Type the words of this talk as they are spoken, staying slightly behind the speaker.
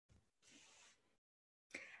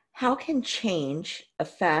How can change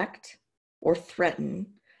affect or threaten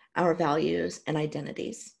our values and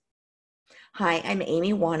identities? Hi, I'm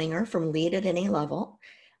Amy Waninger from Lead at Any Level.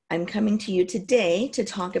 I'm coming to you today to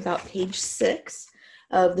talk about page 6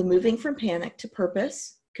 of the Moving from Panic to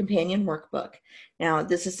Purpose Companion Workbook. Now,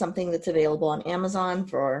 this is something that's available on Amazon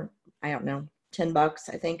for, I don't know, $10,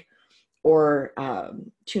 I think, or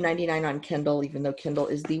 $2.99 on Kindle, even though Kindle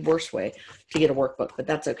is the worst way to get a workbook, but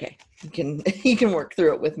that's okay. You can work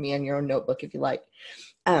through it with me on your own notebook if you like.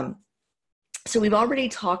 So we've already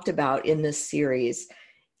talked about in this series,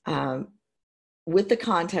 with the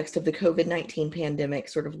context of the COVID-19 pandemic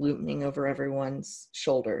sort of looming over everyone's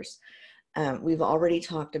shoulders, we've already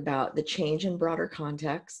talked about the change in broader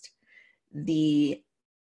context, the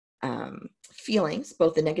feelings,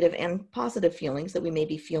 both the negative and positive feelings that we may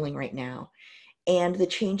be feeling right now, and the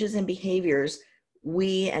changes in behaviors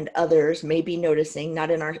we and others may be noticing,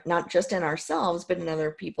 not just in ourselves, but in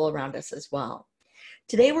other people around us as well.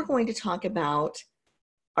 Today, we're going to talk about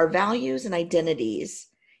our values and identities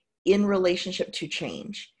in relationship to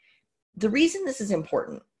change. The reason this is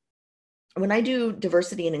important, when I do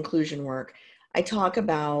diversity and inclusion work, I talk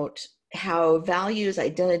about how values,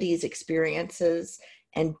 identities, experiences,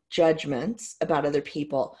 and judgments about other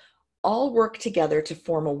people all work together to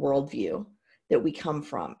form a worldview that we come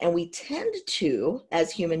from. And we tend to,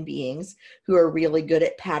 as human beings who are really good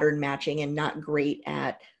at pattern matching and not great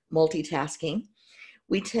at multitasking,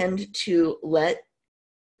 we tend to let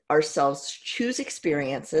ourselves choose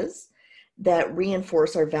experiences that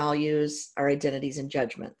reinforce our values, our identities, and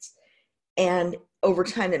judgments. And over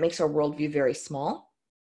time, that makes our worldview very small.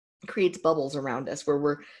 Creates bubbles around us where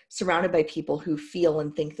we're surrounded by people who feel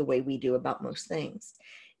and think the way we do about most things.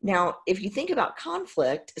 Now, if you think about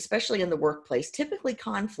conflict, especially in the workplace, typically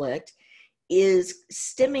conflict is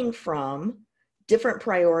stemming from different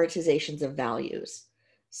prioritizations of values.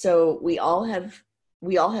 So we all have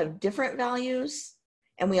different values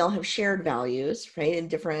and we all have shared values, right, in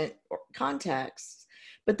different contexts.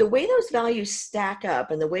 But the way those values stack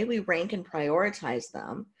up and the way we rank and prioritize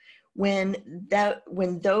them, when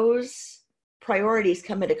those priorities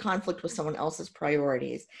come into conflict with someone else's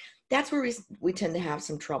priorities, that's where we tend to have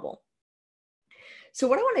some trouble. So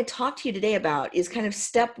what I want to talk to you today about is kind of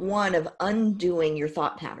step one of undoing your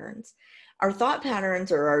thought patterns. Our thought patterns,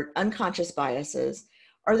 or our unconscious biases,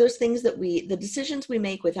 are those things that the decisions we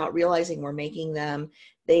make without realizing we're making them.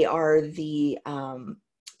 They are the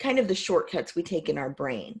kind of the shortcuts we take in our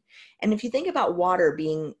brain. And if you think about water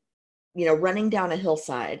being, running down a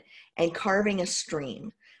hillside and carving a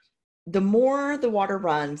stream, the more the water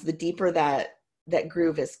runs, the deeper that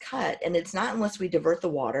groove is cut. And it's not unless we divert the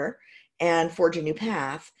water and forge a new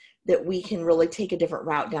path that we can really take a different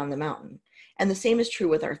route down the mountain. And the same is true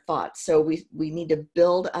with our thoughts. So we need to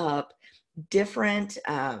build up different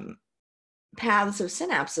paths of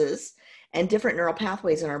synapses and different neural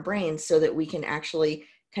pathways in our brains so that we can actually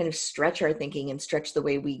kind of stretch our thinking and stretch the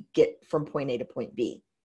way we get from point A to point B.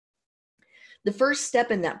 The first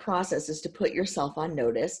step in that process is to put yourself on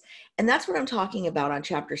notice. And that's what I'm talking about on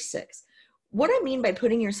chapter 6. What I mean by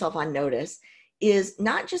putting yourself on notice is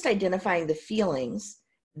not just identifying the feelings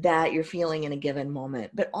that you're feeling in a given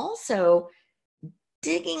moment, but also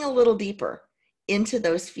digging a little deeper into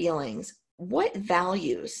those feelings. What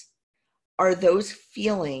values are those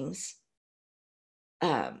feelings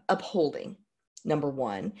upholding? Number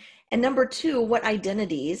one. And number two, what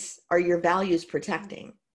identities are your values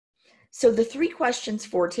protecting? So the 3 questions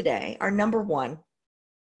for today are: number one,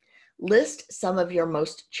 list some of your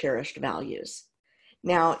most cherished values.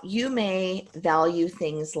 Now, you may value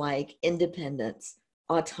things like independence,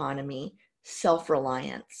 autonomy,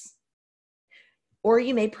 self-reliance, or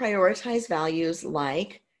you may prioritize values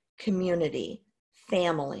like community,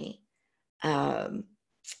 family, kind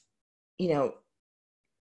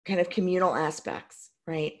of communal aspects,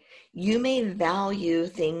 right? You may value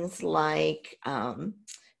things like,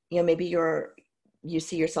 maybe you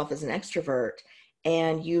see yourself as an extrovert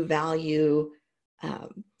and you value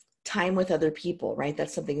time with other people, right?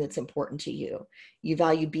 That's something that's important to you. You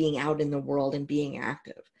value being out in the world and being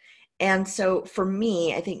active. And so for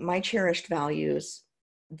me, I think my cherished values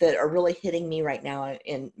that are really hitting me right now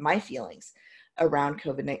in my feelings around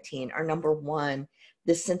COVID-19 are: number one,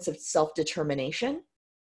 this sense of self-determination,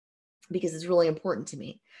 because it's really important to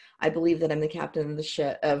me. I believe that I'm the captain of the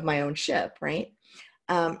ship, of my own ship, right?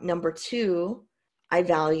 Number two, I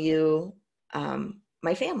value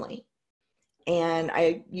my family. And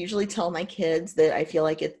I usually tell my kids that I feel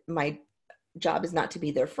like my job is not to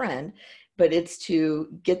be their friend, but it's to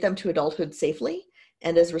get them to adulthood safely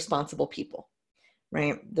and as responsible people,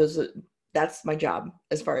 right? that's my job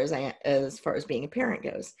as far as being a parent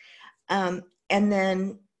goes. And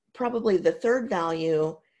then probably the third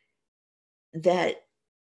value that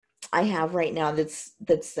I have right now that's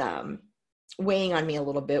weighing on me a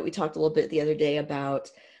little bit. We talked a little bit the other day about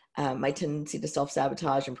my tendency to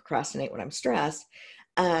self-sabotage and procrastinate when I'm stressed,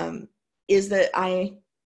 is that I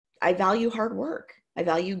value hard work. I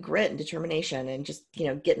value grit and determination and just,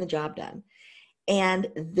 getting the job done. And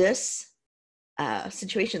this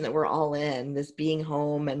situation that we're all in, this being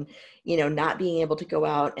home and, not being able to go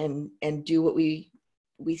out and do what we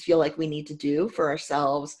feel like we need to do for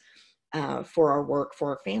ourselves, for our work, for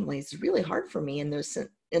our families, is really hard for me in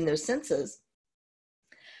those senses.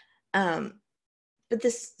 So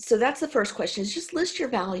that's the first question, is just list your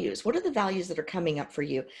values. What are the values that are coming up for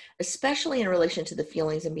you, especially in relation to the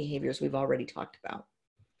feelings and behaviors we've already talked about?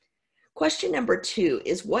 Question number 2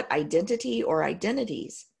 is, what identity or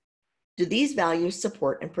identities do these values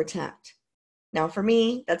support and protect? Now, for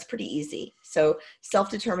me, that's pretty easy. So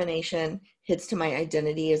self-determination hits to my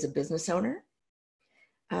identity as a business owner.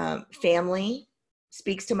 Family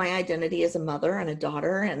speaks to my identity as a mother and a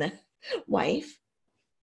daughter and a wife.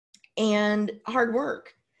 And hard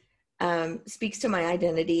work speaks to my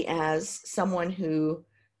identity as someone who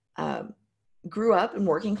grew up in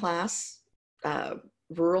working class,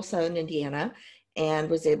 rural Southern Indiana, and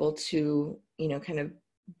was able to, kind of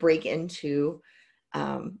break into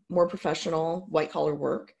more professional white collar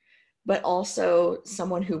work, but also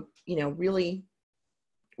someone who, really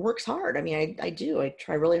works hard. I mean, I do. I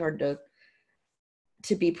try really hard to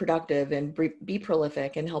be productive and be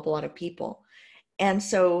prolific and help a lot of people. And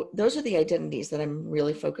so those are the identities that I'm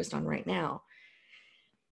really focused on right now.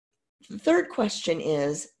 The third question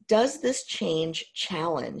is, does this change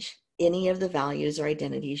challenge any of the values or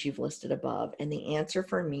identities you've listed above? And the answer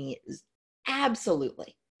for me is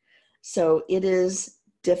absolutely. So it is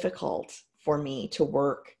difficult for me to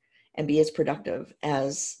work and be as productive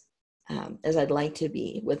as I'd like to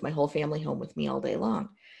be with my whole family home with me all day long.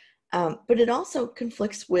 But it also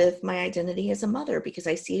conflicts with my identity as a mother, because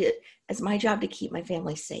I see it as my job to keep my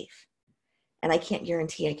family safe. And I can't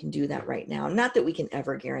guarantee I can do that right now. Not that we can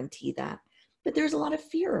ever guarantee that, but there's a lot of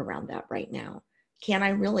fear around that right now. Can I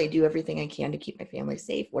really do everything I can to keep my family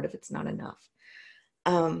safe? What if it's not enough?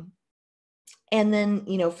 And then,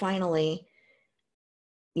 finally,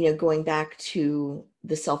 going back to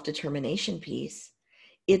the self-determination piece,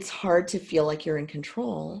 it's hard to feel like you're in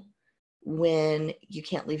control when you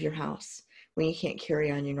can't leave your house, when you can't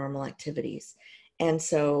carry on your normal activities. And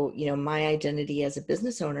so, my identity as a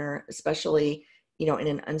business owner, especially, in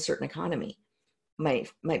an uncertain economy,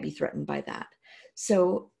 might be threatened by that.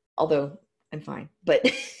 So, although I'm fine, but,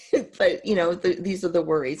 these are the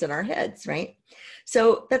worries in our heads, right?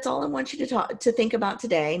 So that's all I want you to think about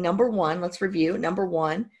today. Number 1, let's review. Number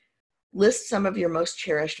 1, list some of your most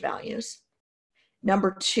cherished values.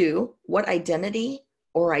 Number 2, what identity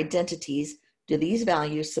or identities do these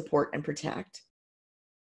values support and protect?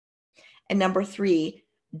 And number 3,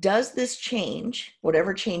 does this change,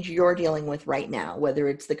 whatever change you're dealing with right now, whether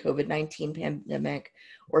it's the COVID-19 pandemic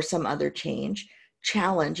or some other change,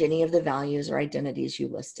 challenge any of the values or identities you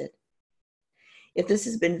listed? If this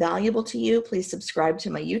has been valuable to you, please subscribe to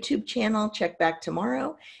my YouTube channel. Check back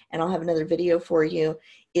tomorrow, and I'll have another video for you.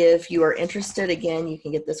 If you are interested, again, you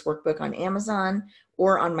can get this workbook on Amazon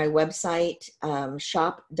or on my website,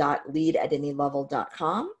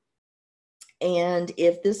 shop.leadatoanylevel.com. And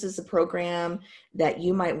if this is a program that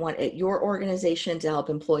you might want at your organization to help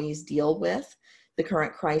employees deal with the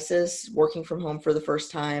current crisis, working from home for the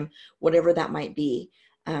first time, whatever that might be,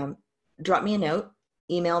 drop me a note,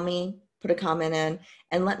 email me, put a comment in,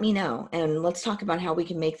 and let me know. And let's talk about how we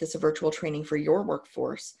can make this a virtual training for your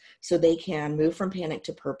workforce so they can move from panic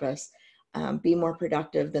to purpose, be more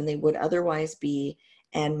productive than they would otherwise be,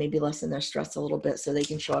 and maybe lessen their stress a little bit so they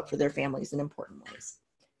can show up for their families in important ways.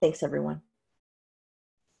 Thanks, everyone.